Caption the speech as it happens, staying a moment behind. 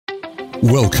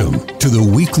Welcome to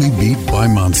the Weekly Beat by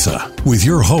Mansa with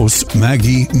your hosts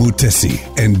Maggie Mutesi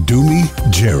and Dumi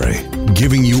Jere,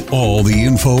 giving you all the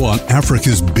info on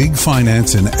Africa's big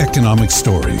finance and economic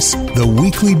stories. The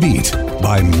Weekly Beat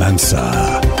by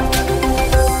Mansa.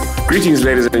 Greetings,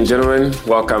 ladies and gentlemen.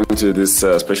 Welcome to this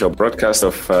special broadcast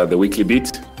of The Weekly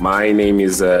Beat. My name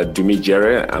is Dumi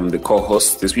Jere. I'm the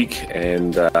co-host this week,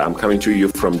 and I'm coming to you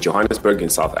from Johannesburg in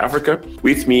South Africa.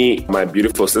 With me, my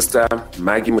beautiful sister,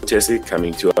 Maggie Mutesi,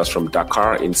 coming to us from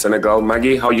Dakar in Senegal.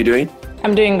 Maggie, how are you doing?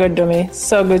 I'm doing good, Dumi.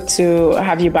 So good to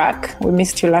have you back. We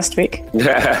missed you last week.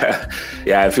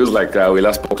 Yeah, it feels like we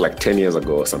last spoke like 10 years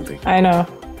ago or something. I know.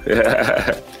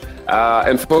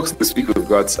 And folks, this week we've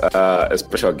got a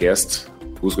special guest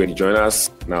who's going to join us.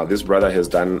 Now, this brother has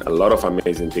done a lot of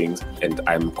amazing things, and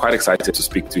I'm quite excited to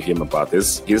speak to him about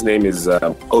this. His name is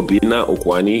Obinna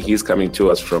Okwani. He's coming to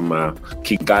us from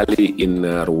Kigali in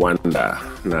Rwanda.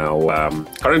 Now,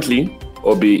 currently,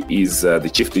 Obi is the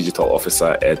Chief Digital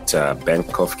Officer at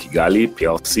Bank of Kigali,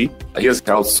 PLC. He has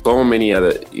held so many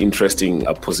other interesting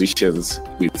positions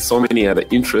with so many other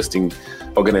interesting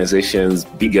organizations,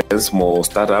 big and small,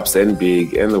 startups and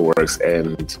big, and the works.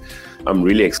 And I'm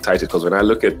really excited because when I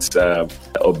look at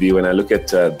Obi, when I look at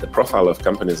the profile of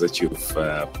companies that you've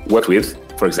worked with,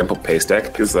 for example,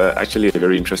 Paystack is actually a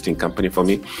very interesting company for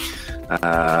me.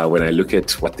 When I look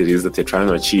at what it is that they're trying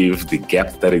to achieve, the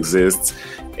gap that exists,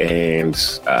 and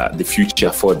the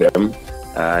future for them.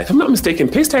 If I'm not mistaken,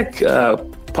 Paystack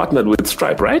partnered with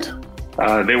Stripe, right?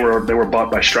 They were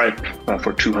bought by Stripe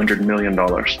for $200 million.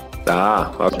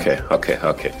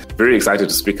 Okay. Very excited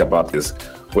to speak about this.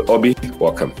 Well, Obi,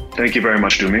 welcome. Thank you very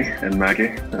much, Dumi and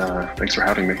Maggie. Thanks for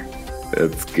having me.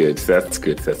 That's good.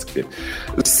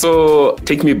 So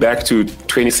take me back to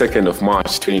 22nd of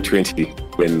March, 2020,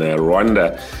 when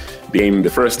Rwanda became the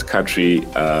first country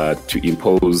to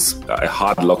impose a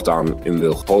hard lockdown in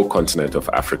the whole continent of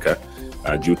Africa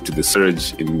due to the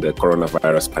surge in the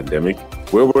coronavirus pandemic.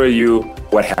 Where were you?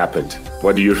 What happened?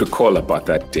 What do you recall about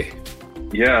that day?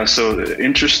 Yeah, so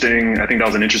interesting. I think that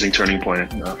was an interesting turning point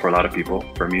for a lot of people,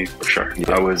 for me, for sure.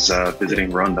 Yeah. I was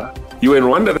visiting Rwanda. You were in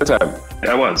Rwanda at the time?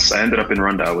 I was. I ended up in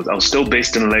Rwanda. I was still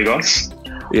based in Lagos.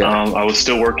 Yeah. I was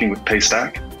still working with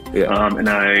Paystack. Yeah. And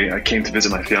I came to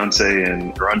visit my fiance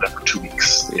in Rwanda for 2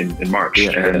 weeks in March.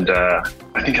 Yeah. And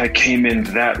I think I came in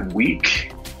that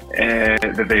week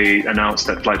and they announced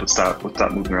that flight would stop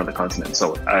moving around the continent.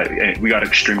 So we got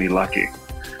extremely lucky.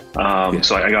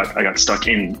 So I got stuck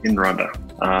in Rwanda,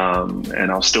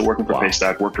 and I was still working for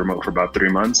Paystack, worked remote for about 3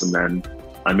 months, and then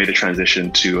I made a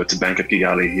transition to Bank of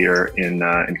Kigali here in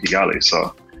Kigali.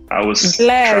 So I was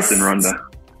trapped in Rwanda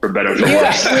for better or for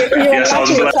worse.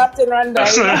 You were trapped in Rwanda.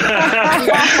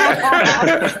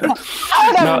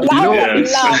 I would have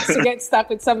loved to get stuck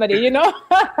with somebody, you know?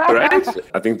 Right?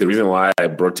 I think the reason why I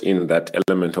brought in that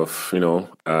element of,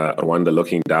 Rwanda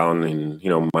locking down in,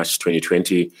 March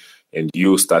 2020, and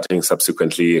you starting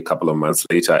subsequently a couple of months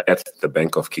later at the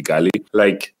Bank of Kigali.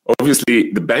 Like,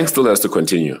 obviously, the bank still has to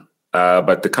continue,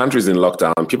 but the country's in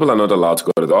lockdown. People are not allowed to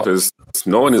go to the office.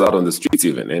 No one is out on the streets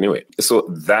even anyway. So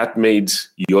that made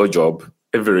your job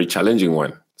a very challenging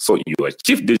one. So you are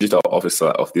Chief Digital Officer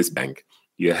of this bank.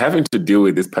 You're having to deal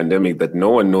with this pandemic that no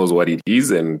one knows what it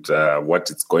is and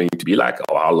what it's going to be like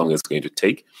or how long it's going to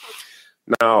take.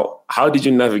 Now, how did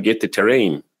you navigate the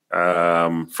terrain?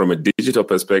 From a digital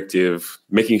perspective,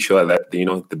 making sure that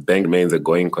the bank remains a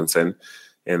going concern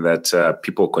and that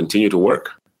people continue to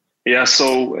work. Yeah,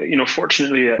 so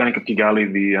fortunately at Bank of Kigali,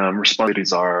 the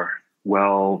responsibilities are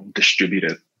well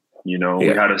distributed. We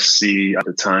had to see at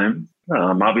the time.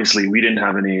 Obviously, we didn't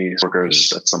have any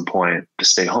workers at some point to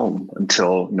stay home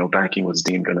until banking was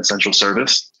deemed an essential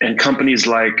service. And companies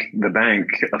like the Bank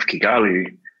of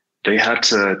Kigali, they had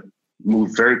to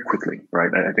move very quickly,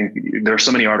 right? I think there are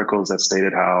so many articles that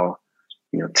stated how,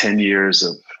 10 years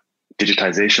of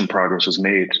digitization progress was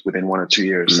made within 1 or 2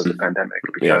 years of the pandemic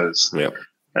because, a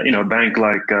bank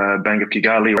like Bank of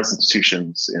Kigali,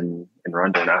 institutions in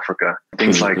Rwanda and Africa,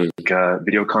 things like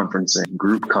video conferencing,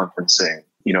 group conferencing,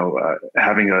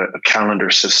 having a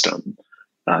calendar system,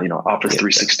 Office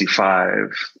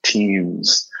 365,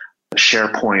 Teams,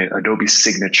 SharePoint, Adobe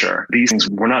Signature. These things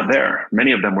were not there.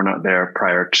 Many of them were not there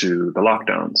prior to the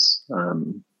lockdowns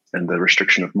and the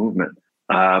restriction of movement.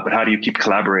 But how do you keep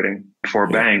collaborating? For a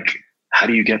bank, how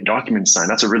do you get documents signed?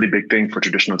 That's a really big thing for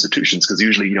traditional institutions because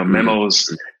usually, memos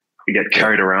get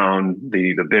carried around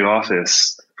the big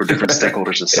office for different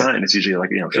stakeholders to sign. It's usually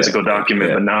like, physical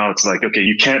document, but now it's like, okay,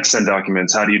 you can't send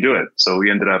documents. How do you do it? So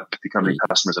we ended up becoming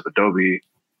customers of Adobe.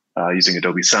 Using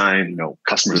Adobe Sign,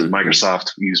 customers of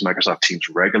Microsoft use Microsoft Teams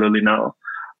regularly now.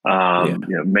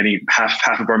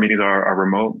 Half of our meetings are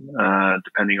remote,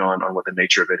 depending on what the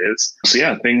nature of it is. So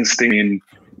yeah,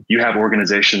 you have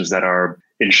organizations that are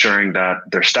ensuring that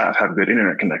their staff have good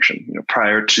internet connection.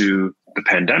 Prior to the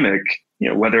pandemic,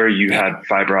 whether you had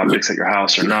fiber optics at your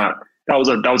house or not, that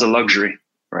was a luxury,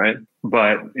 right?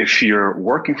 But if you're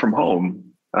working from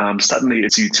home, suddenly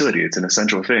it's a utility, it's an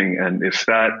essential thing. And if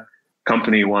that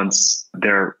company wants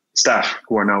their staff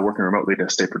who are now working remotely to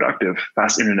stay productive,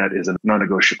 fast internet is a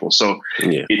non-negotiable. So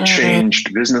it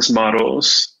changed business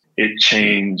models. It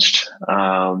changed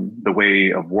the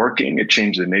way of working. It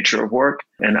changed the nature of work.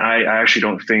 And I actually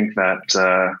don't think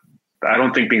that, I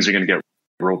don't think things are going to get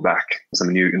rolled back. Some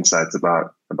new insights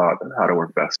about how to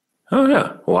work best. Oh,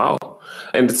 yeah. Wow.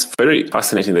 And it's very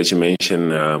fascinating that you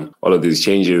mention all of these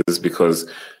changes, because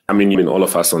even all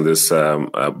of us on this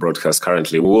broadcast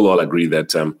currently, we will all agree that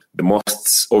the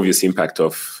most obvious impact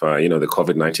of, the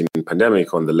COVID-19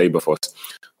 pandemic on the labor force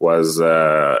was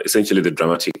essentially the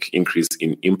dramatic increase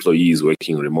in employees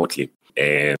working remotely,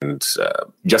 and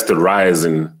just the rise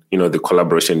in, the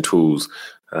collaboration tools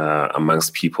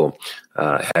amongst people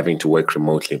having to work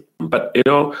remotely. But,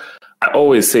 I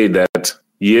always say that,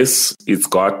 yes, it's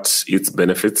got its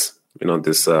benefits,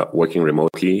 this working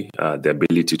remotely, the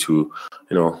ability to,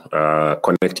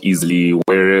 connect easily.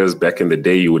 Whereas back in the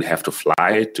day, you would have to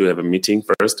fly to have a meeting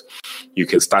first. You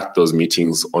can start those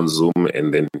meetings on Zoom,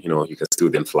 and then, you can still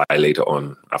then fly later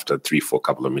on after 3-4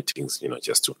 couple of meetings,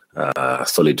 just to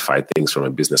solidify things from a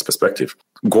business perspective.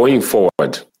 Going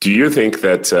forward, do you think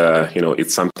that,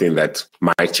 it's something that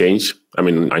might change? I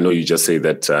know you just say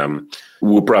that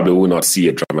we probably will not see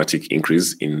a dramatic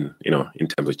increase in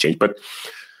terms of change, but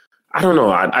I don't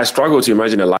know. I struggle to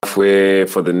imagine a life where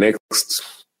for the next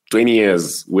 20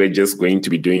 years, we're just going to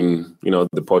be doing,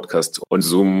 the podcast on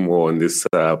Zoom or on this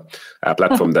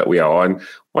platform that we are on.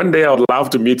 One day I would love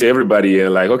to meet everybody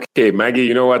and okay, Maggie,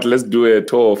 you know what? Let's do a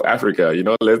tour of Africa.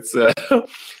 Let's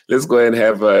go and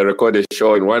have a recorded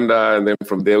show in Rwanda. And then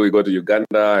from there we go to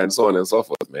Uganda and so on and so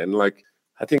forth, man.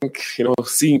 I think,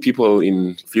 seeing people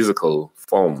in physical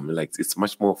form, it's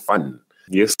much more fun.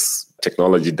 Yes,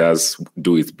 technology does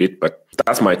do its bit, but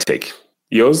that's my take.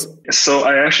 Yours? So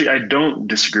I don't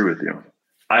disagree with you.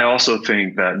 I also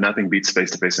think that nothing beats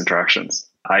face-to-face interactions.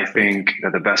 I think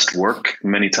that the best work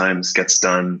many times gets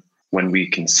done when we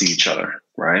can see each other,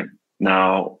 right?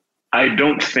 Now, I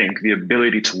don't think the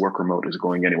ability to work remote is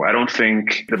going anywhere. I don't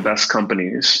think the best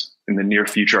companies in the near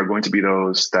future are going to be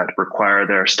those that require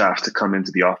their staff to come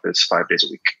into the office 5 days a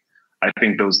week. I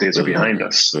think those days are behind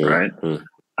us, right?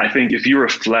 I think if you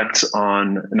reflect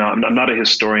on, now I'm not a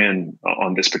historian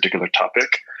on this particular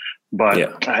topic,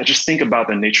 but I just think about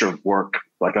the nature of work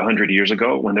 100 years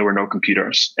ago when there were no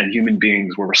computers and human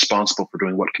beings were responsible for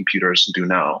doing what computers do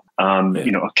now.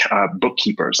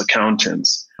 Bookkeepers,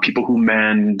 accountants, people who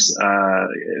manned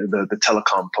the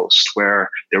telecom post where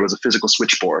there was a physical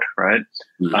switchboard, right?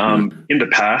 Mm-hmm. In the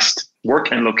past,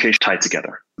 work and location tied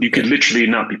together. You could literally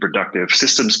not be productive.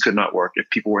 Systems could not work if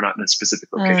people were not in a specific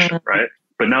location, right?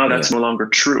 But now that's no longer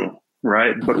true,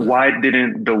 right? But why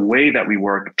didn't the way that we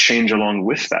work change along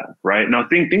with that, right? Now,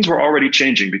 things were already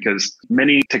changing because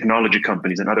many technology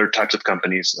companies and other types of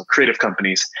companies, creative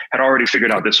companies, had already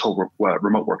figured out this whole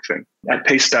remote work thing. At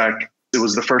Paystack, it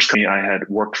was the first company I had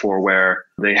worked for where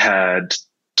they had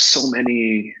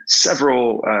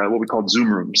several what we called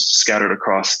Zoom rooms scattered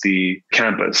across the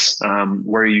campus,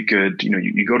 where you could,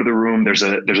 you go to the room, there's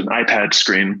an iPad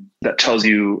screen that tells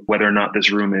you whether or not this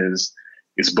room is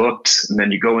booked. And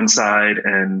then you go inside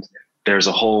and there's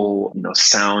a whole,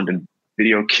 sound and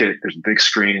video kit. There's a big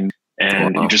screen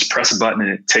and you just press a button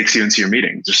and it takes you into your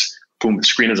meeting. Just boom, the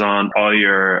screen is on. All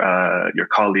your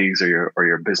colleagues or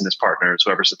your business partners,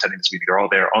 whoever's attending this meeting, they're all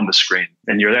there on the screen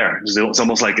and you're there. It's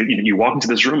almost like you walk into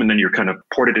this room and then you're kind of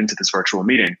ported into this virtual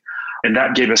meeting. And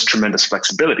that gave us tremendous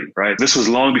flexibility, right? This was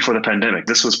long before the pandemic.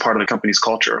 This was part of the company's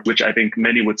culture, which I think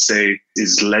many would say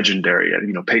is legendary.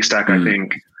 Paystack, I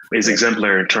think, is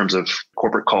exemplary in terms of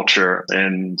corporate culture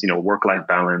and, work-life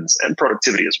balance and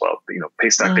productivity as well.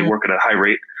 Paystack, they work at a high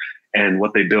rate and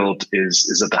what they build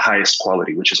is of the highest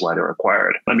quality, which is why they're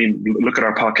acquired. Look at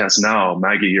our podcast now.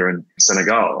 Maggie, you're in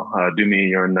Senegal. Dumi,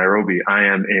 you're in Nairobi. I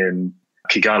am in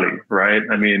Kigali, right?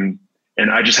 And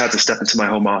I just had to step into my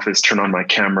home office, turn on my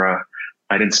camera.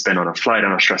 I didn't spend on a flight.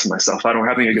 I'm not stressing myself out. I'm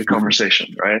having a good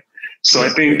conversation, right? So I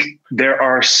think there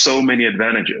are so many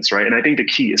advantages, right? And I think the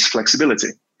key is flexibility.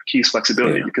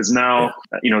 Because now,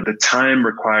 the time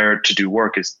required to do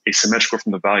work is asymmetrical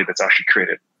from the value that's actually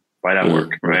created by that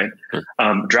work, right?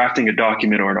 Drafting a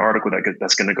document or an article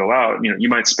that's going to go out, you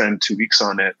might spend 2 weeks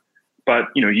on it, But,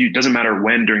 it doesn't matter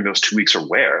when during those 2 weeks or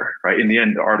where, right? In the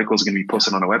end, the article is going to be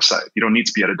posted on a website. You don't need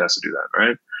to be at a desk to do that,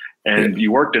 right? And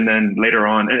you worked, and then later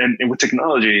on, and with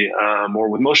technology, or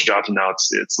with most jobs now,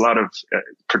 it's a lot of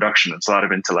production. It's a lot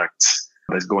of intellect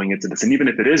that's going into this. And even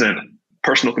if it isn't,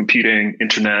 personal computing,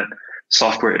 internet,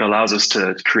 software, it allows us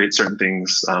to create certain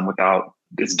things without,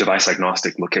 it's device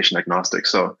agnostic, location agnostic.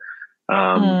 So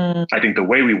I think the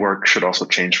way we work should also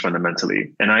change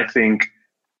fundamentally. And I think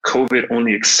COVID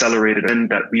only accelerated and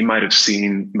that we might have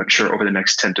seen mature over the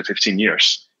next 10 to 15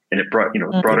 years. And it brought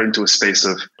it into a space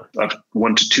of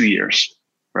 1 to 2 years,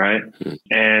 right?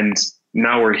 And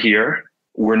now we're here,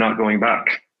 we're not going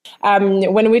back.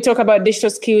 When we talk about digital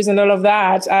skills and all of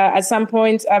that, at some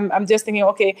point, I'm just thinking,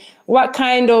 okay, what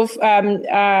kind of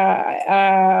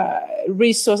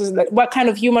resources, what kind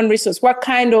of human resource, what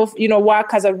kind of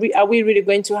workers are we really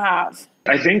going to have?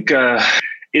 I think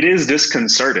it is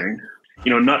disconcerting,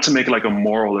 not to make like a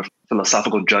moral or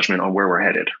philosophical judgment on where we're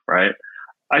headed, right?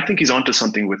 I think he's onto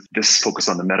something with this focus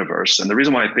on the metaverse. And the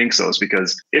reason why I think so is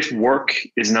because if work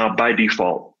is now by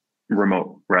default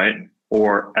remote, right?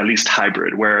 Or at least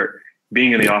hybrid, where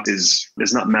being in the office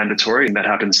is not mandatory, and that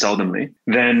happens seldomly,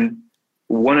 then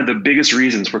one of the biggest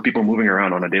reasons for people moving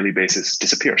around on a daily basis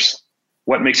disappears.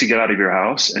 What makes you get out of your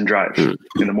house and drive in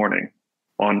the morning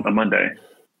on a Monday,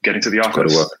 getting to the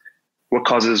office? What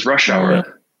causes rush hour?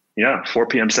 4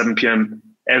 p.m., 7 p.m.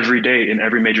 every day in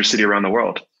every major city around the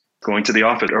world, going to the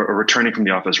office or returning from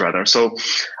the office rather. So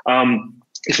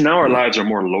if now our lives are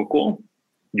more local,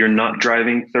 you're not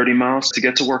driving 30 miles to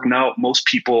get to work. Now, most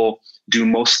people do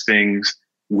most things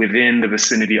within the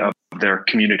vicinity of their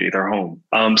community, their home.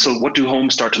 So what do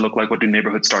homes start to look like? What do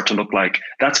neighborhoods start to look like?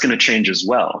 That's going to change as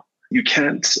well. You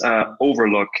can't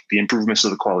overlook the improvements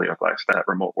of the quality of life that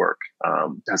remote work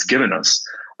has given us.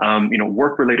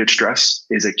 Work-related stress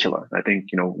is a killer. I think,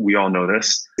 we all know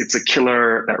this. It's a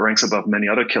killer that ranks above many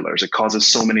other killers. It causes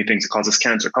so many things. It causes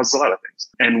cancer. It causes a lot of things.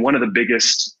 And one of the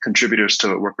biggest contributors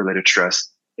to work-related stress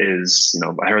is,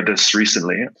 I heard this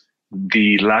recently,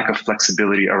 the lack of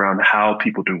flexibility around how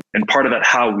people do. And part of that,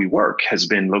 how we work, has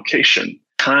been location,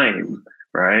 time,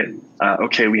 right?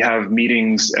 Okay, we have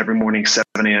meetings every morning, 7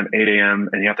 a.m., 8 a.m.,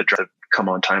 and you have to come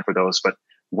on time for those. But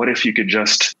what if you could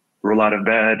just roll out of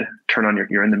bed, turn on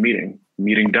you're in the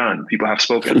meeting done, people have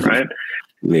spoken, right?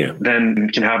 Then you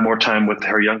can have more time with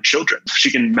her young children. She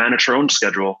can manage her own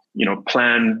schedule,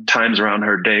 plan times around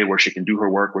her day where she can do her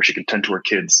work, where she can tend to her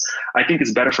kids. I think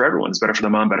it's better for everyone. It's better for the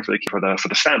mom, better for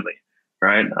the family,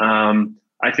 right?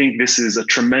 I think this is a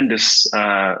tremendous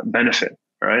benefit,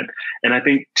 right? And I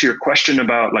think to your question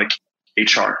about like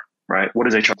HR, right? What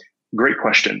is HR? Great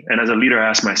question. And as a leader, I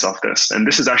asked myself this, and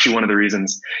this is actually one of the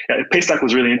reasons Paystack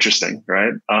was really interesting,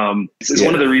 right? It's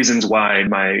one of the reasons why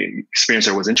my experience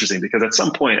there was interesting, because at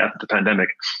some point after the pandemic,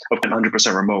 I went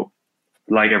 100% remote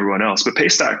like everyone else. But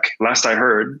Paystack, last I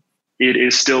heard, it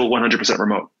is still 100%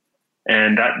 remote.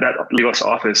 And that Lagos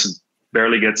office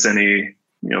barely gets any,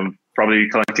 probably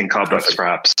collecting cobwebs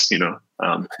perhaps,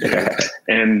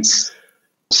 and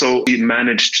so we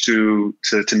managed to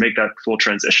make that full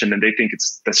transition, and they think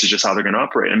this is just how they're going to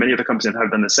operate. And many other companies have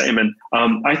done the same. And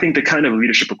I think the kind of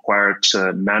leadership required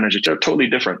to manage it are totally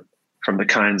different from the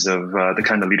kind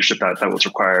of leadership that was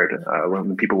required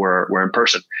when people were in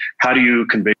person. How do you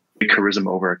convey charisma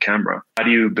over a camera? How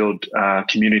do you build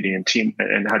community and team?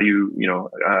 And how do you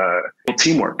build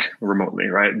teamwork remotely?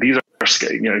 Right? These are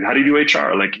how do you do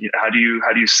HR? Like, how do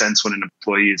you sense when an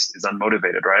employee is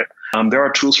unmotivated? Right? There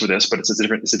are tools for this, but it's a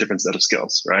different set of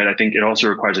skills. Right? I think it also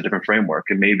requires a different framework.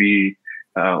 And maybe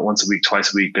once a week,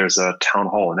 twice a week, there's a town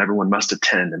hall, and everyone must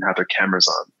attend and have their cameras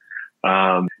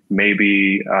on.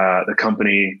 Maybe the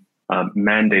company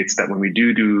mandates that when we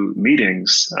do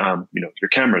meetings, your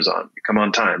camera's on, you come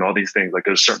on time, all these things. Like,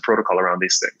 there's a certain protocol around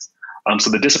these things.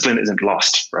 So the discipline isn't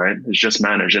lost, right? It's just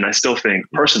managed. And I still think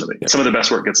personally, some of the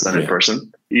best work gets done in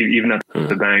person, even at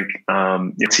the bank.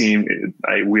 The team,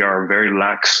 we are very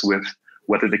lax with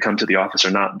whether they come to the office or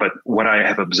not. But what I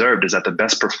have observed is that the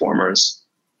best performers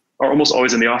are almost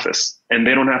always in the office, and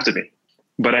they don't have to be.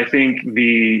 But I think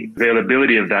the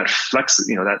availability of that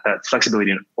that flexibility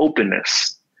and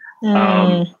openness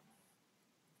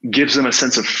gives them a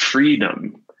sense of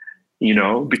freedom,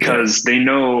 because they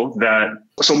know that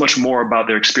so much more about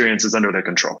their experience is under their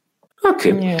control.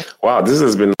 Okay. Yeah. Wow. This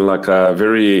has been like a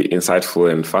very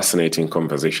insightful and fascinating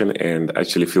conversation, and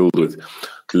actually filled with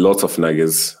lots of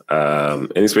nuggets,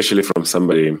 and especially from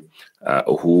somebody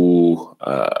who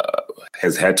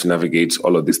has had to navigate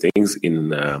all of these things in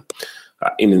the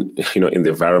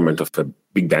environment of a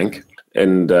big bank.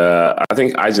 And I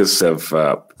think I just have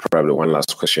probably one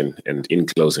last question, and in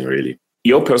closing, really,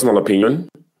 your personal opinion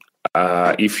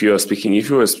if you were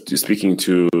speaking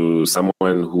to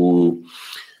someone who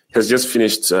has just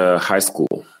finished high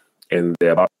school and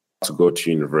they're about to go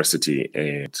to university,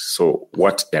 and so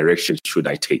what direction should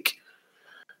I take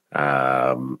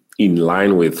in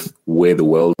line with where the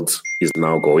world is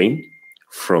now going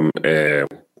from a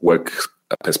work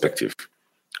perspective?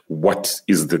 What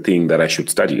is the thing that I should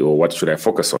study, or what should I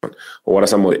focus on? Or what are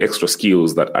some of the extra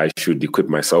skills that I should equip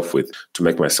myself with to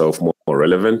make myself more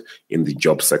relevant in the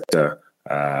job sector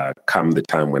come the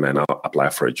time when I now apply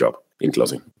for a job? In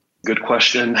closing. Good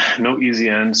question. No easy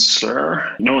answer.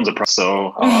 No one's a pro,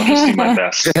 so I'll just do my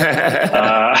best.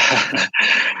 I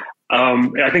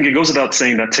think it goes without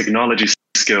saying that technology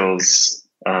skills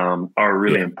are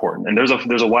really important. And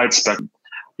there's a wide spectrum.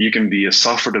 You can be a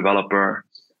software developer.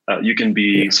 You can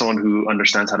be someone who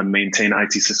understands how to maintain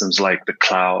IT systems like the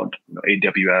cloud,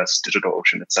 AWS,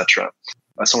 DigitalOcean, etc.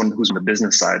 Someone who's on the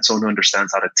business side, someone who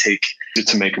understands how to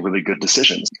make really good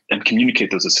decisions and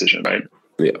communicate those decisions, right?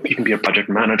 Yeah. You can be a project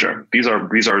manager. These are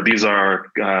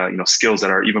skills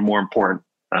that are even more important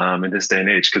in this day and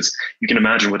age, because you can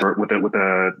imagine with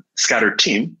a scattered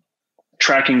team,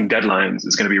 tracking deadlines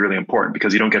is going to be really important,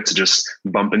 because you don't get to just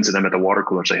bump into them at the water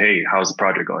cooler and say, "Hey, how's the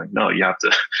project going?" No, you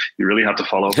really have to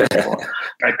follow up with people.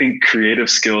 I think creative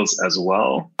skills as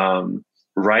well,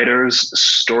 writers,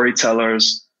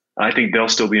 storytellers, I think they'll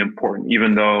still be important,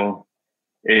 even though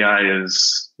AI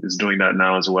is doing that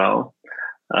now as well.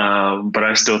 But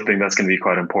I still think that's going to be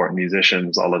quite important.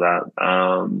 Musicians, all of that.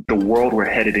 The world we're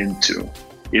headed into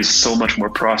is so much more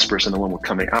prosperous than the one we're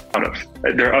coming out of.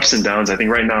 There are ups and downs. I think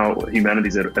right now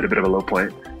humanity's at a bit of a low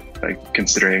point, like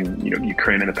considering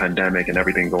Ukraine and the pandemic and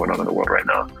everything going on in the world right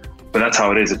now. But that's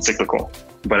how it is. It's cyclical.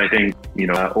 But I think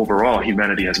overall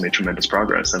humanity has made tremendous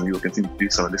progress, and we will continue to do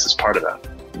so. And this is part of that.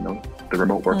 The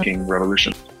remote working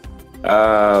revolution.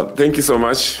 Thank you so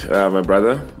much, my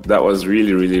brother. That was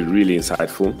really, really, really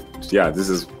insightful. Yeah, this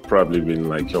has probably been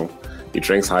it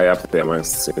ranks high up there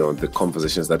amongst the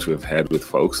conversations that we've had with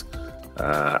folks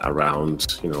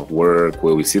around work,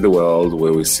 where we see the world,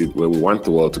 where we want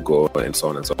the world to go, and so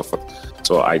on and so forth.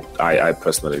 So I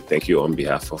personally thank you on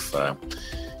behalf of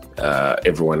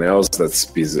everyone else that's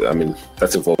busy.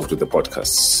 That's involved with the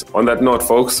podcasts. On that note,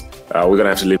 folks, we're gonna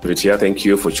have to leave it here. Thank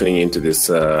you for tuning into this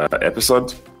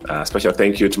episode. Special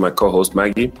thank you to my co-host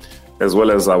Maggie, as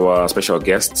well as our special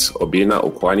guest Obina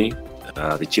Okwani,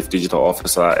 the Chief Digital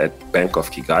Officer at Bank of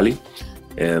Kigali,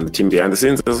 and the team behind the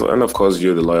scenes, and of course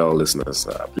you, the loyal listeners.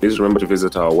 Please remember to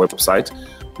visit our website,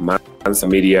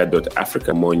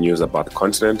 mansamedia.africa, more news about the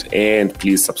continent, and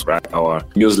please subscribe to our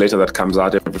newsletter that comes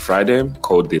out every Friday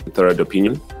called The Third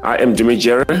Opinion. I am Jimmy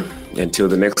Jerry. Until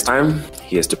the next time,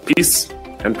 here's to peace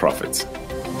and profits.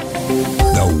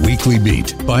 The Weekly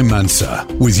Beat by Mansa,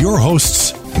 with your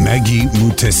hosts Maggie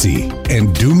Mutesi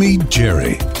and Dumi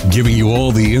Jerry, giving you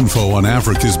all the info on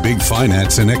Africa's big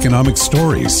finance and economic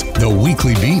stories. The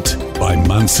Weekly Beat by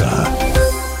Mansa.